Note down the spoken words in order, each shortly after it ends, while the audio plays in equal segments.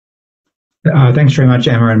Thanks very much,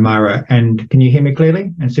 Emma and Myra. And can you hear me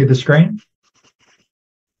clearly and see the screen?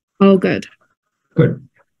 Oh, good. Good.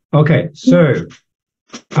 Okay, so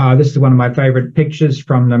this is one of my favorite pictures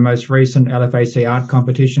from the most recent LFAC art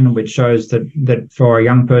competition, which shows that for a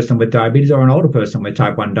young person with diabetes or an older person with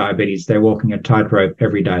type 1 diabetes, they're walking a tightrope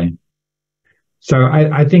every day. So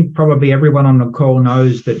I think probably everyone on the call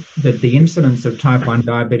knows that the incidence of type 1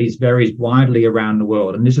 diabetes varies widely around the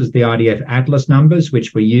world. And this is the IDF Atlas numbers,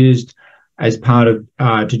 which were used as part of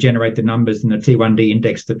to generate the numbers in the T1D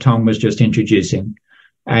index that Tom was just introducing.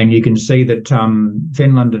 And you can see that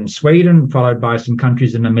Finland and Sweden, followed by some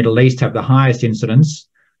countries in the Middle East, have the highest incidence.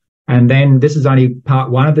 And then this is only part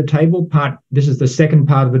one of the table. This is the second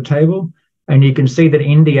part of the table. And you can see that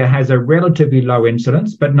India has a relatively low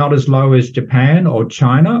incidence, but not as low as Japan or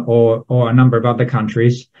China or a number of other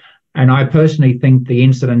countries. And I personally think the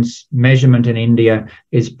incidence measurement in India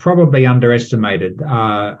is probably underestimated,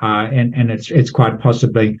 and it's quite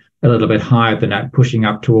possibly a little bit higher than that, pushing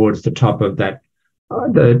up towards the top of that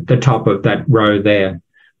the top of that row there.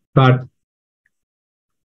 But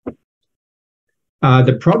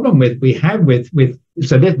the problem that's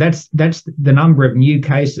the number of new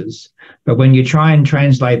cases. But when you try and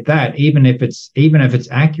translate that, even if it's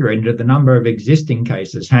accurate into the number of existing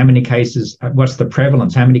cases, how many cases, what's the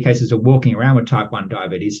prevalence, how many cases are walking around with type 1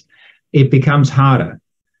 diabetes, it becomes harder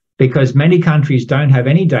because many countries don't have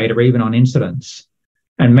any data even on incidence.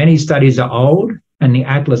 And many studies are old, and the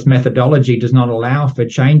Atlas methodology does not allow for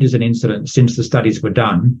changes in incidence since the studies were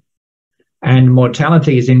done. And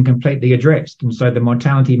mortality is incompletely addressed. And so the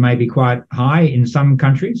mortality may be quite high in some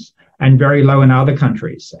countries and very low in other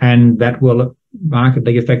countries, and that will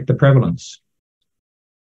markedly affect the prevalence.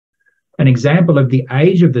 An example of the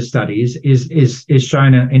age of the studies is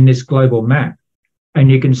shown in this global map.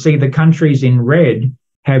 And you can see the countries in red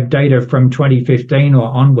have data from 2015 or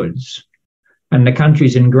onwards, and the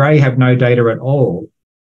countries in grey have no data at all.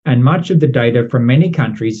 And much of the data from many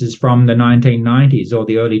countries is from the 1990s or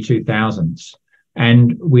the early 2000s.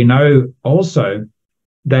 And we know also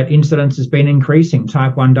that incidence has been increasing.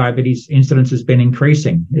 Type 1 diabetes incidence has been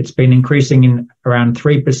increasing. It's been increasing in around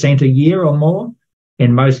 3% a year or more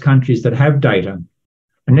in most countries that have data.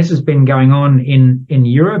 And this has been going on in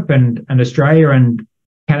Europe and Australia and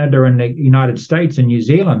Canada and the United States and New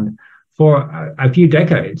Zealand for a few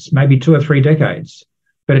decades, maybe 2 or 3 decades.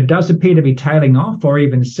 But it does appear to be tailing off or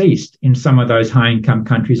even ceased in some of those high-income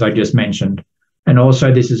countries I just mentioned. And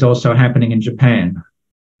also this is also happening in Japan.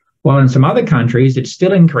 While in some other countries, it's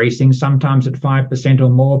still increasing, sometimes at 5% or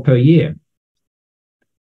more per year.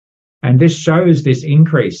 And this shows this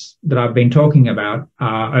increase that I've been talking about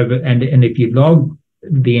and if you log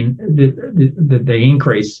the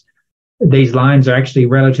increase, these lines are actually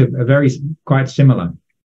quite similar.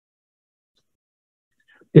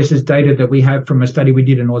 This is data that we have from a study we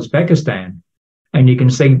did in Uzbekistan. And you can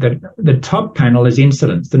see that the top panel is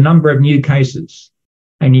incidence, the number of new cases.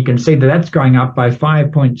 And you can see that that's going up by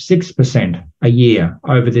 5.6% a year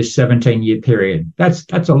over this 17-year period.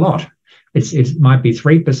 That's a lot. It might be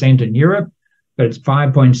 3% in Europe, but it's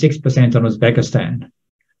 5.6% on Uzbekistan.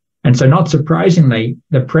 And so not surprisingly,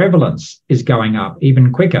 the prevalence is going up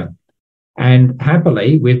even quicker. And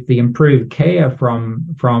happily, with the improved care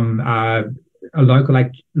from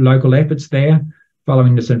local efforts there,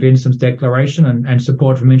 following the St. Vincent's Declaration and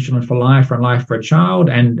support from Insulin for Life and Life for a Child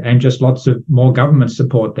and just lots of more government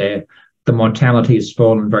support there, the mortality has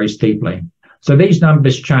fallen very steeply. So these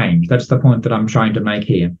numbers change. That's the point that I'm trying to make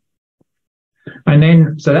here. And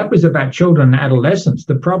then, so that was about children and adolescents.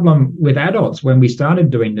 The problem with adults when we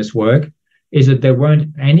started doing this work is that there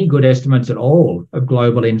weren't any good estimates at all of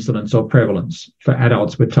global incidence or prevalence for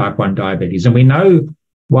adults with type 1 diabetes. And we know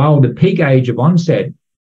while the peak age of onset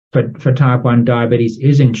for type 1 diabetes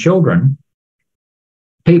is in children,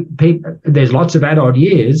 there's lots of adult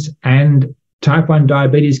years, and type 1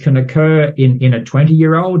 diabetes can occur in a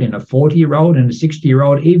 20-year-old, in a 40-year-old, in a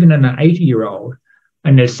 60-year-old, even in an 80-year-old.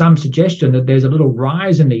 And there's some suggestion that there's a little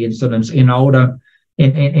rise in the incidence in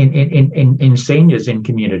seniors in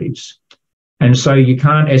communities. And so you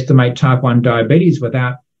can't estimate type 1 diabetes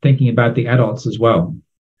without thinking about the adults as well.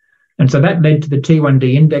 And so that led to the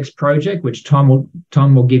T1D Index project, which Tom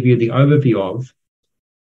will give you the overview of.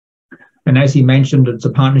 And as he mentioned, it's a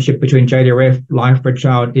partnership between JDRF, Life for a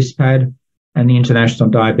Child, ISPAD, and the International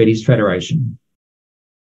Diabetes Federation.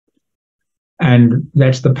 And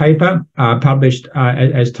that's the paper published,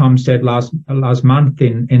 as Tom said, last month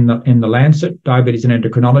in the Lancet, Diabetes and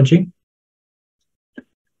Endocrinology.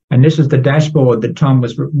 And this is the dashboard that Tom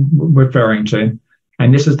was referring to.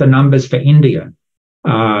 And this is the numbers for India.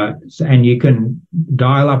 And you can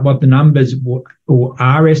dial up what the numbers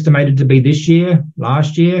are estimated to be this year,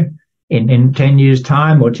 last year, in 10 years'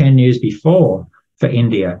 time, or 10 years before for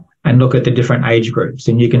India, and look at the different age groups.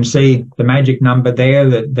 And you can see the magic number there,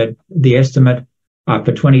 that the estimate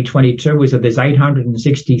for 2022 is that there's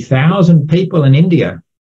 860,000 people in India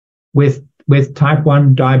with type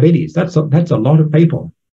 1 diabetes. That's a lot of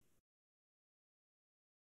people.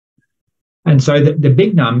 And so the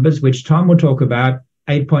big numbers, which Tom will talk about,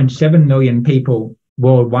 8.7 million people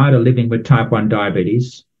worldwide are living with type 1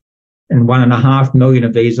 diabetes, and 1.5 million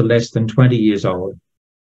of these are less than 20 years old.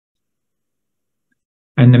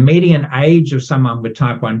 And the median age of someone with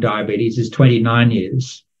type 1 diabetes is 29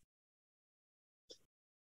 years.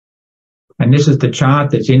 And this is the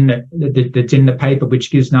chart that's in the paper, which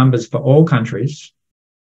gives numbers for all countries.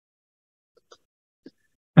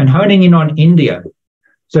 And honing in on India.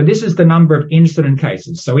 So this is the number of incident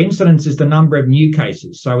cases. So incidence is the number of new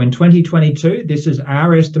cases. So in 2022, this is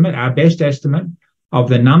our estimate, our best estimate of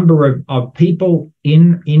the number of people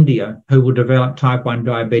in India who will develop type 1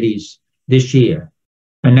 diabetes this year.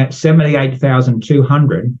 And that's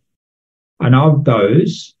 78,200. And of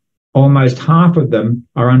those, almost half of them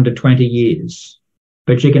are under 20 years.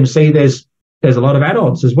 But you can see there's a lot of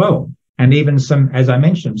adults as well. And even some, as I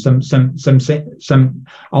mentioned, some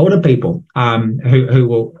older people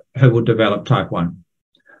who will develop type 1.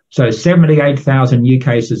 So 78,000 new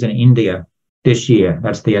cases in India this year.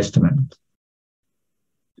 That's the estimate.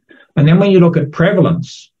 And then when you look at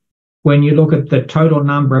prevalence, when you look at the total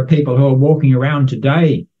number of people who are walking around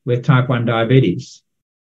today with type 1 diabetes,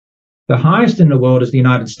 the highest in the world is the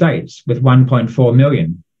United States with 1.4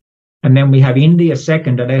 million. And then we have India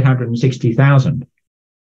second at 860,000.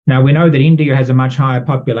 Now, we know that India has a much higher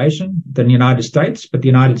population than the United States, but the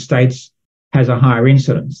United States has a higher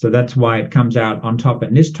incidence. So that's why it comes out on top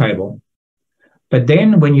in this table. But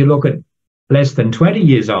then when you look at less than 20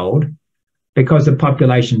 years old, because of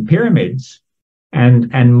population pyramids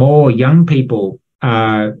and more young people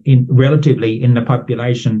relatively in the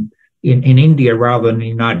population in India rather than the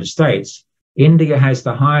United States, India has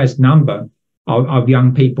the highest number of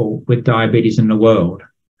young people with diabetes in the world.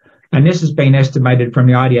 And this has been estimated from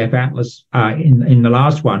the IDF Atlas in the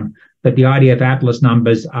last one, that the IDF Atlas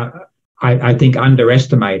numbers, I think,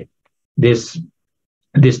 underestimate this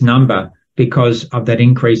number because of that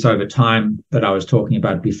increase over time that I was talking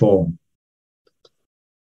about before.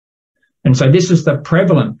 And so this is the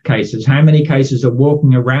prevalent cases. How many cases are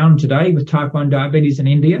walking around today with type 1 diabetes in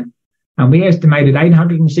India? And we estimated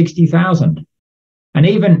 860,000. And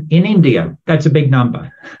even in India, that's a big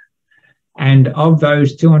number. And of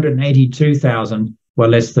those, 282,000 are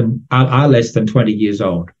less than 20 years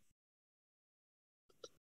old.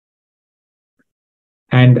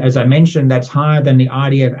 And as I mentioned, that's higher than the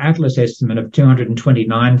IDF Atlas estimate of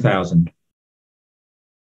 229,000.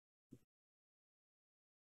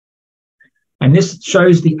 And this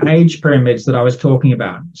shows the age pyramids that I was talking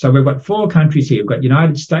about. So we've got 4 countries here. We've got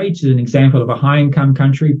United States as an example of a high-income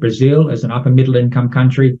country, Brazil as an upper-middle-income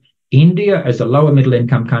country, India as a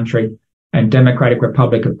lower-middle-income country, and Democratic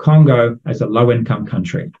Republic of Congo as a low-income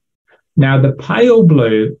country. Now, the pale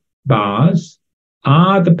blue bars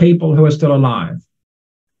are the people who are still alive.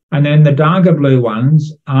 And then the darker blue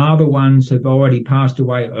ones are the ones who've already passed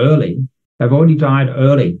away early. They've already died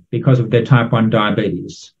early because of their type 1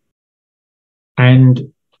 diabetes.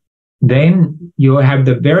 And then you have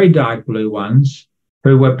the very dark blue ones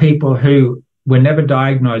who were people who were never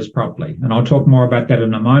diagnosed properly. And I'll talk more about that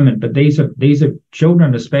in a moment. But these are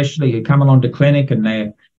children especially who come along to clinic and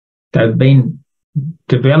they've been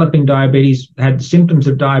developing diabetes, had symptoms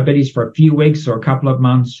of diabetes for a few weeks or a couple of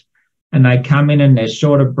months, and they come in and they're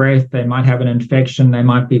short of breath, they might have an infection, they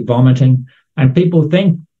might be vomiting, and people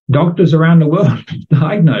think doctors around the world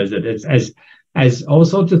diagnose it as all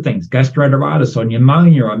sorts of things, gastroenteritis or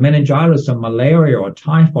pneumonia or meningitis or malaria or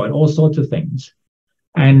typhoid, all sorts of things.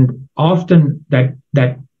 And often that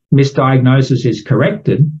misdiagnosis is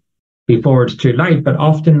corrected before it's too late, but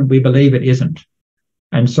often we believe it isn't.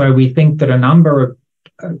 And so we think that a number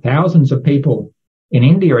of thousands of people in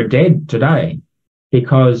India are dead today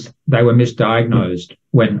because they were misdiagnosed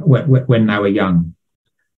when they were young.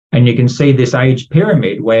 And you can see this age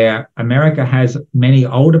pyramid where America has many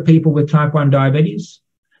older people with type 1 diabetes.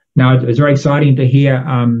 Now, it was very exciting to hear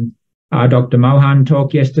Dr. Mohan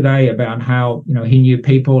talk yesterday about how he knew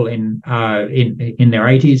people in their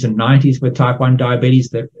 80s and 90s with type 1 diabetes,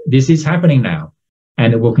 that this is happening now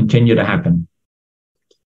and it will continue to happen.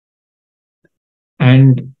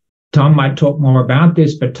 And Tom might talk more about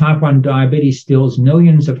this, but type 1 diabetes steals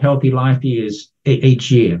millions of healthy life years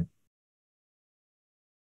each year.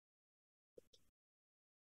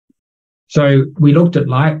 So we looked at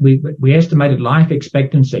we estimated life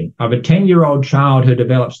expectancy of a 10-year-old child who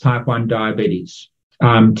develops type 1 diabetes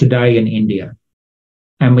today in India.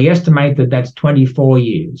 And we estimate that that's 24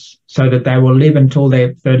 years, so that they will live until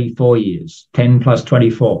they're 34 years, 10 plus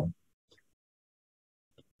 24.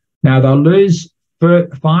 Now, they'll lose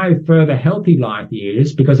 5 further healthy life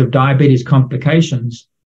years because of diabetes complications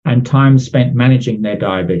and time spent managing their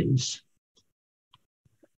diabetes.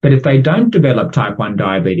 But if they don't develop type 1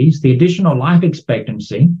 diabetes, the additional life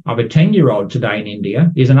expectancy of a 10-year-old today in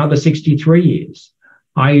India is another 63 years,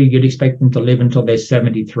 i.e. you'd expect them to live until they're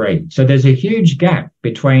 73. So there's a huge gap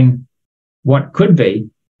between what could be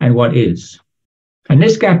and what is. And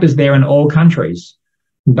this gap is there in all countries,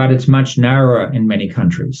 but it's much narrower in many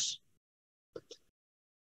countries.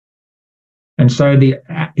 And so the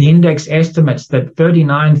index estimates that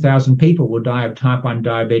 39,000 people will die of type 1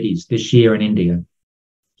 diabetes this year in India.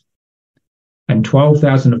 And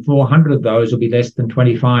 12,400 of those will be less than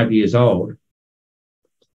 25 years old.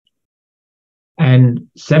 And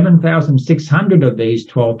 7,600 of these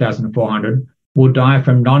 12,400 will die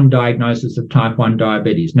from non-diagnosis of type 1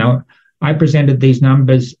 diabetes. Now, I presented these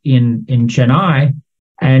numbers in Chennai,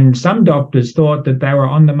 and some doctors thought that they were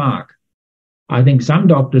on the mark. I think some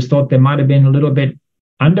doctors thought they might have been a little bit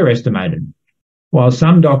underestimated, while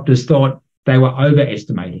some doctors thought they were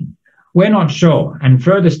overestimating. We're not sure, and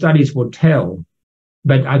further studies will tell.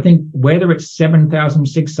 But I think whether it's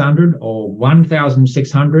 7,600 or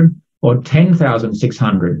 1,600 or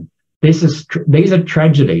 10,600, these are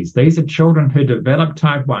tragedies. These are children who develop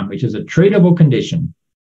type 1, which is a treatable condition,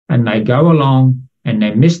 and they go along and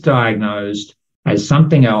they're misdiagnosed as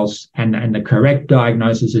something else, and the correct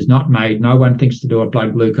diagnosis is not made. No one thinks to do a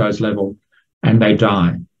blood glucose level, and they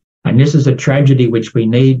die. And this is a tragedy which we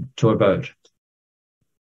need to avert.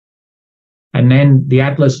 And then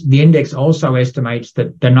the index also estimates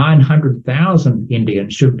that the 900,000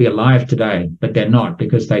 Indians should be alive today, but they're not,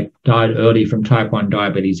 because they died early from type 1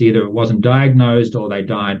 diabetes. Either it wasn't diagnosed or they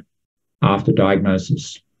died after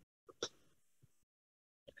diagnosis.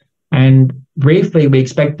 And briefly, we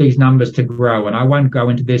expect these numbers to grow. And I won't go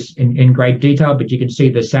into this in great detail, but you can see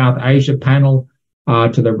the South Asia panel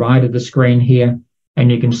to the right of the screen here. And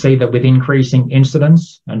you can see that with increasing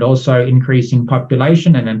incidence and also increasing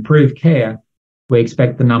population and improved care, we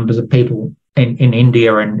expect the numbers of people in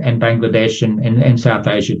India and Bangladesh and South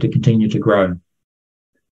Asia to continue to grow.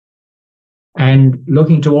 And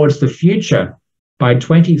looking towards the future, by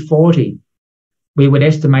 2040, we would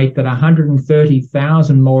estimate that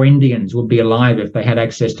 130,000 more Indians would be alive if they had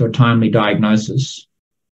access to a timely diagnosis.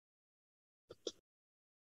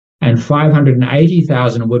 And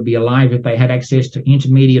 580,000 would be alive if they had access to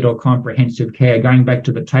intermediate or comprehensive care. Going back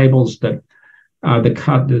to the tables that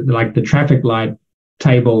like the traffic light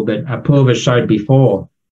table that Apurva showed before,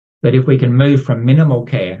 that if we can move from minimal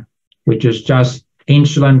care, which is just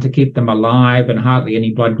insulin to keep them alive and hardly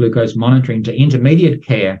any blood glucose monitoring, to intermediate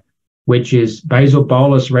care, which is basal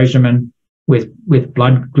bolus regimen with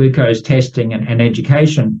blood glucose testing and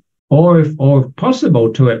education, or if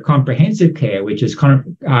possible to a comprehensive care, which is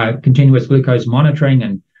continuous glucose monitoring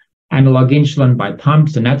and analog insulin by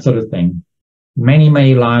pumps and that sort of thing, many,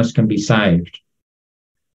 many lives can be saved.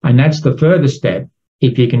 And that's the further step,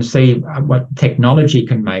 if you can see what technology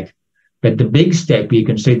can make. But the big step, you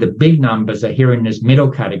can see the big numbers are here in this middle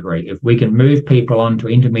category. If we can move people on to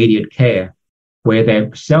intermediate care, where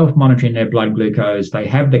they're self-monitoring their blood glucose, they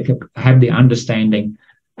have the understanding,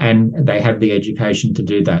 and they have the education to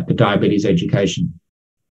do that, the diabetes education.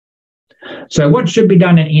 So what should be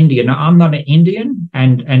done in India? Now, I'm not an Indian,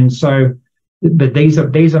 and so, but these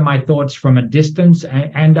are my thoughts from a distance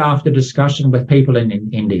and after discussion with people in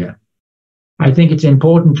India. I think it's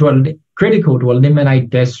critical to eliminate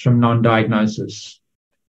deaths from non-diagnosis.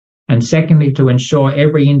 And secondly, to ensure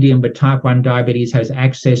every Indian with type 1 diabetes has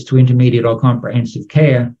access to intermediate or comprehensive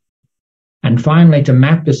care. And finally, to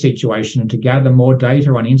map the situation and to gather more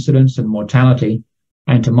data on incidence and mortality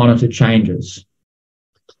and to monitor changes.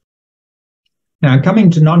 Now, coming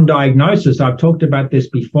to non-diagnosis, I've talked about this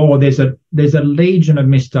before. There's a legion of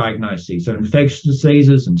misdiagnoses of infectious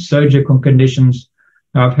diseases and surgical conditions.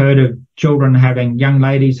 I've heard of young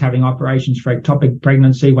ladies having operations for ectopic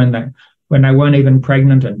pregnancy when they weren't even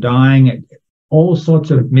pregnant and dying, all sorts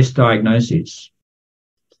of misdiagnoses.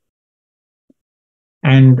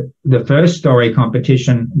 And the first story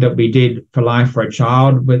competition that we did for Life for a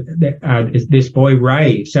Child is this boy,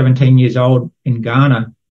 Ray, 17 years old in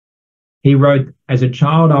Ghana. He wrote, "As a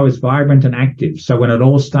child, I was vibrant and active. So when it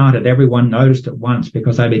all started, everyone noticed at once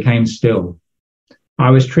because I became still. I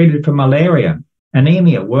was treated for malaria,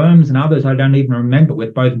 anemia, worms, and others I don't even remember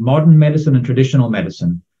with both modern medicine and traditional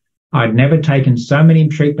medicine. I'd never taken so many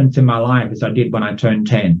treatments in my life as I did when I turned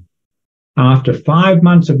 10. After 5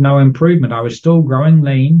 months of no improvement, I was still growing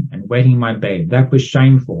lean and wetting my bed. That was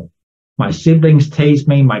shameful. My siblings teased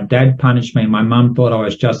me, my dad punished me, and my mum thought I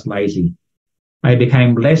was just lazy. I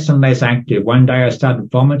became less and less active. One day I started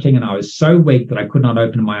vomiting and I was so weak that I could not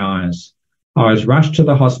open my eyes. I was rushed to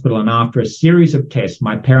the hospital, and after a series of tests,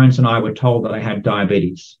 my parents and I were told that I had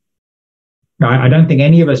diabetes. I don't think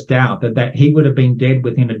any of us doubt that he would have been dead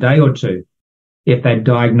within a day or two if that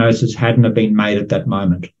diagnosis hadn't have been made at that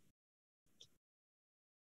moment.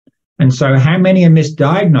 And so how many are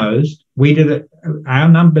misdiagnosed? Our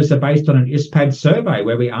numbers are based on an ISPAD survey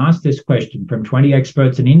where we asked this question from 20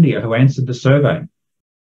 experts in India who answered the survey.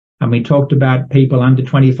 And we talked about people under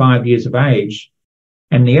 25 years of age.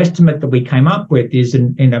 And the estimate that we came up with is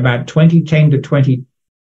in about 2010 to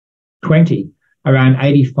 2020, around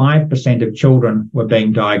 85% of children were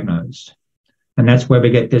being diagnosed. And that's where we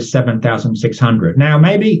get this 7,600. Now,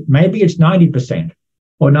 maybe it's 90%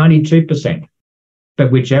 or 92%,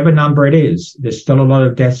 but whichever number it is, there's still a lot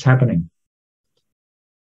of deaths happening.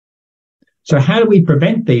 So how do we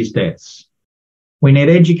prevent these deaths? We need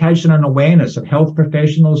education and awareness of health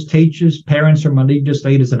professionals, teachers, parents, and religious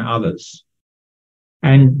leaders and others.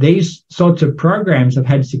 And these sorts of programs have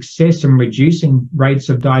had success in reducing rates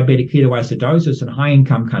of diabetic ketoacidosis in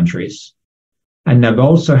high-income countries. And they've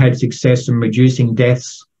also had success in reducing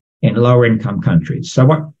deaths in lower-income countries. So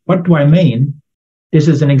what do I mean? This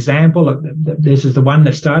is an example of, this is the one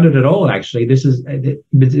that started it all, actually. This is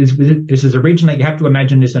originally, you have to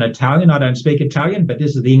imagine this in Italian. I don't speak Italian, but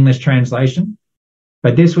this is the English translation.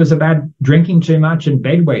 But this was about drinking too much and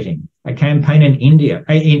bedwetting, a campaign in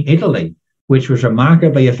Italy, which was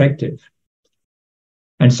remarkably effective.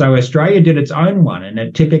 And so Australia did its own one in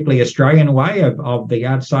a typically Australian way of the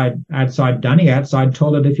outside dunny, outside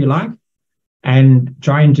toilet, if you like, and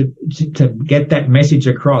trying to get that message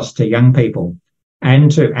across to young people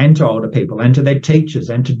and to older people and to their teachers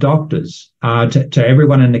and to doctors, to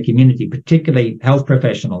everyone in the community, particularly health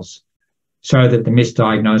professionals, so that the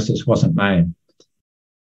misdiagnosis wasn't made.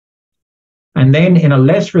 And then in a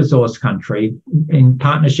less resourced country, in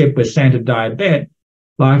partnership with Santa Diabet,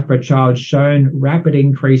 Life for a Child shown rapid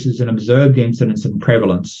increases in observed incidence and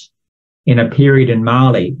prevalence in a period in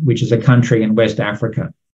Mali, which is a country in West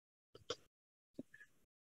Africa.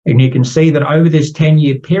 And you can see that over this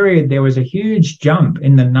 10-year period, there was a huge jump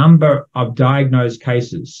in the number of diagnosed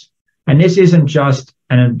cases. And this isn't just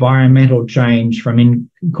an environmental change from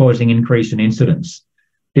causing increase in incidence.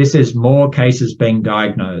 This is more cases being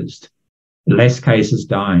diagnosed, less cases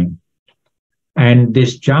dying. And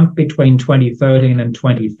this jump between 2013 and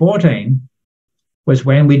 2014 was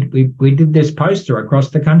when we did this poster across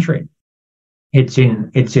the country. It's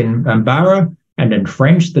in Bambara and in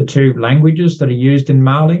French, the two languages that are used in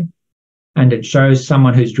Mali. And it shows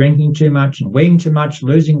someone who's drinking too much and weeing too much,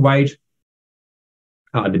 losing weight,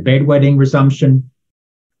 the bedwetting resumption,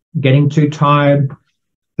 getting too tired,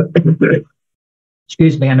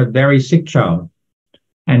 excuse me, and a very sick child.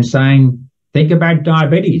 And saying, think about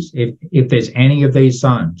diabetes if there's any of these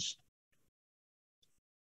signs.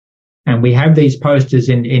 And we have these posters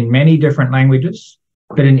in many different languages.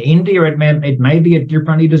 But in India, it may be a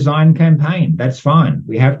differently designed campaign. That's fine.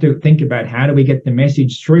 We have to think about how do we get the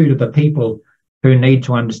message through to the people who need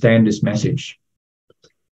to understand this message.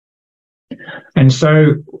 And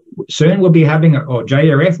so soon we'll be having, or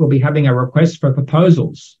JRF will be having a request for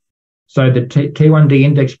proposals. So the T1D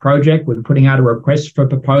Index project, we're putting out a request for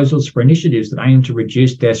proposals for initiatives that aim to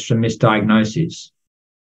reduce deaths from misdiagnoses.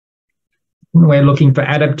 We're looking for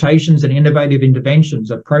adaptations and innovative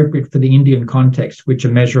interventions appropriate for the Indian context, which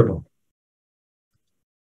are measurable.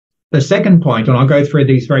 The second point, and I'll go through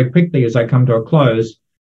these very quickly as I come to a close,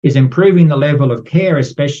 is improving the level of care,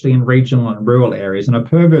 especially in regional and rural areas. And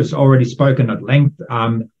Apurva has already spoken at length,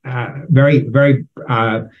 very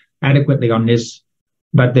adequately on this,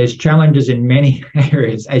 but there's challenges in many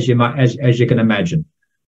areas, as you can imagine.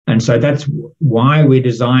 And so that's why we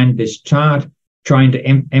designed this chart, trying to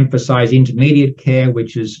emphasize intermediate care,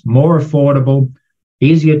 which is more affordable,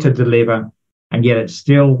 easier to deliver, and yet it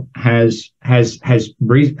still has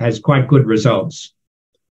quite good results.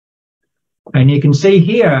 And you can see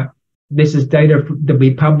here, this is data that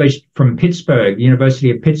we published from Pittsburgh, University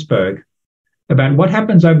of Pittsburgh, about what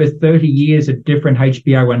happens over 30 years at different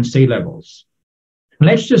HbA1c levels.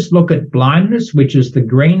 Let's just look at blindness, which is the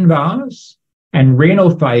green bars, and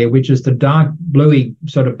renal failure, which is the dark bluey,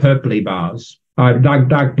 sort of purpley bars.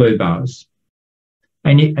 Dark blue bars.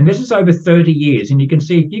 And this is over 30 years. And you can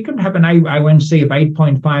see if you can have an A1C of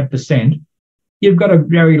 8.5%, you've got a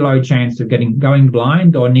very low chance of going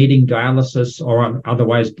blind or needing dialysis or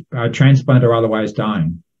otherwise transplant or otherwise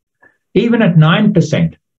dying. Even at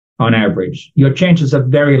 9% on average, your chances are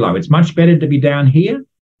very low. It's much better to be down here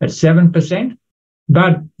at 7%,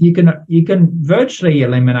 but you can virtually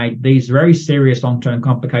eliminate these very serious long-term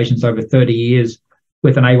complications over 30 years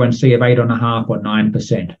with an A1C of 8.5 or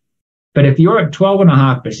 9%. But if you're at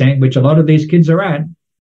 12.5%, which a lot of these kids are at,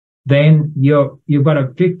 then you've got a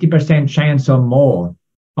 50% chance or more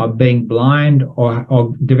of being blind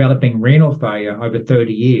or developing renal failure over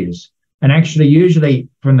 30 years. And actually, usually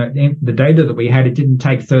from the data that we had, it didn't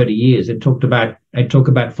take 30 years. It took about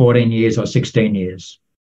 14 years or 16 years.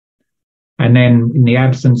 And then in the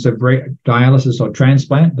absence of dialysis or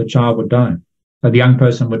transplant, the child would die, or the young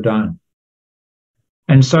person would die.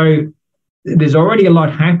 And so there's already a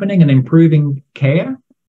lot happening and improving care.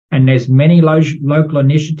 And there's many local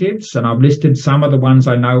initiatives, and I've listed some of the ones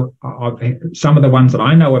I know, some of the ones that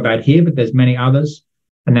I know about here, but there's many others.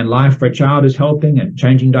 And then Life for a Child is helping, and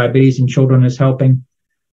Changing Diabetes in Children is helping.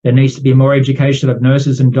 There needs to be more education of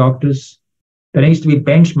nurses and doctors. There needs to be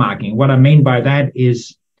benchmarking. What I mean by that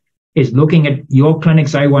is looking at your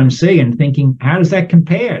clinic's A1C and thinking, how does that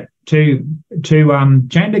compare to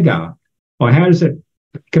Chandigarh? Or how does it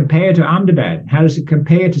compare to Ahmedabad? How does it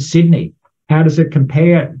compare to Sydney? How does it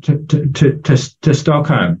compare to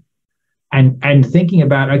Stockholm? And thinking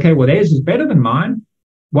about, okay, well, theirs is better than mine.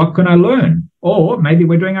 What can I learn? Or maybe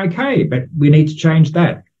we're doing okay, but we need to change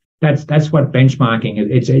that. That's what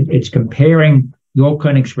benchmarking is. It's comparing your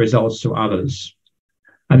clinic's results to others.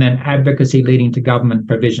 And then advocacy leading to government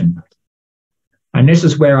provision. And this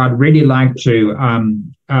is where I'd really like to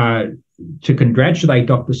congratulate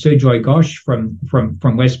Dr. Sujoy Ghosh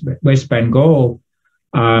from West Bengal,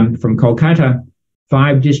 from Kolkata.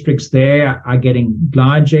 5 districts there are getting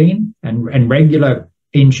glargine and regular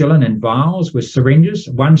insulin in vials with syringes,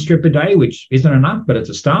 1 strip a day, which isn't enough, but it's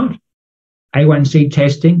a start. A1C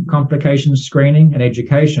testing, complications screening, and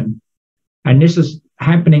education. And this is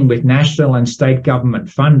happening with national and state government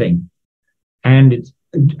funding. And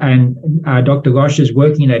Dr. Ghosh is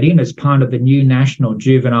working that in as part of the new National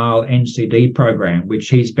Juvenile NCD program, which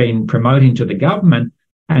he's been promoting to the government.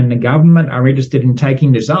 And the government are interested in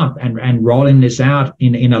taking this up and rolling this out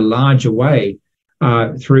in a larger way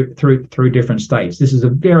through different states. This is a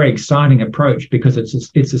very exciting approach because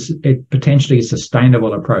it's potentially a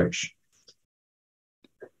sustainable approach.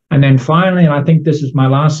 And then finally, and I think this is my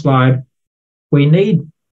last slide, we need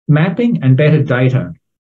mapping and better data.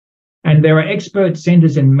 And there are expert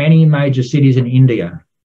centres in many major cities in India,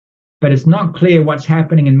 but it's not clear what's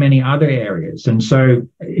happening in many other areas. And so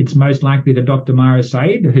it's most likely that Dr. Mara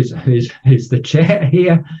Said, who's the chair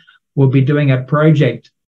here, will be doing a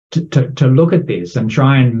project to look at this and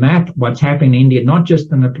try and map what's happening in India, not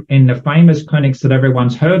just in the famous clinics that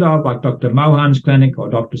everyone's heard of, like Dr. Mohan's clinic or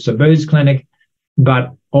Dr. Sabu's clinic,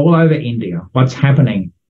 but all over India, what's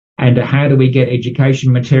happening, and how do we get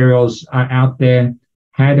education materials out there?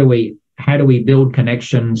 How do we build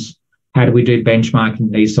connections? How do we do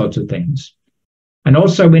benchmarking, these sorts of things? And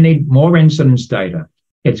also we need more incidence data.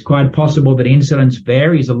 It's quite possible that incidence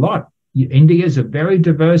varies a lot. India is a very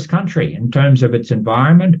diverse country in terms of its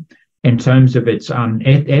environment, in terms of its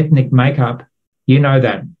ethnic makeup. You know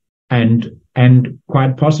that. And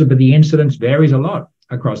quite possibly the incidence varies a lot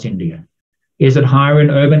across India. Is it higher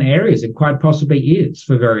in urban areas? It quite possibly is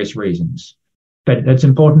for various reasons. But that's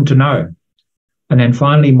important to know. And then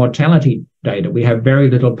finally, mortality data. We have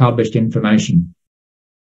very little published information.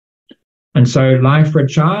 And so Life for a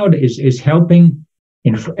Child is helping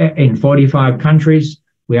in 45 countries.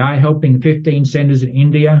 We are helping 15 centres in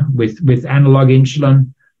India with analog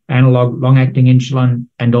insulin, analog long-acting insulin,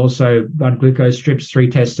 and also blood glucose strips, 3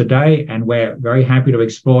 tests a day. And we're very happy to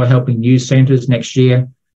explore helping new centres next year.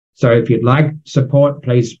 So if you'd like support,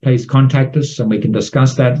 please contact us and we can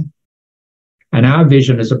discuss that. And our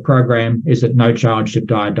vision as a program is that no child should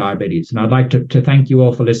die of diabetes. And I'd like to thank you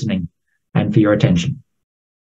all for listening and for your attention.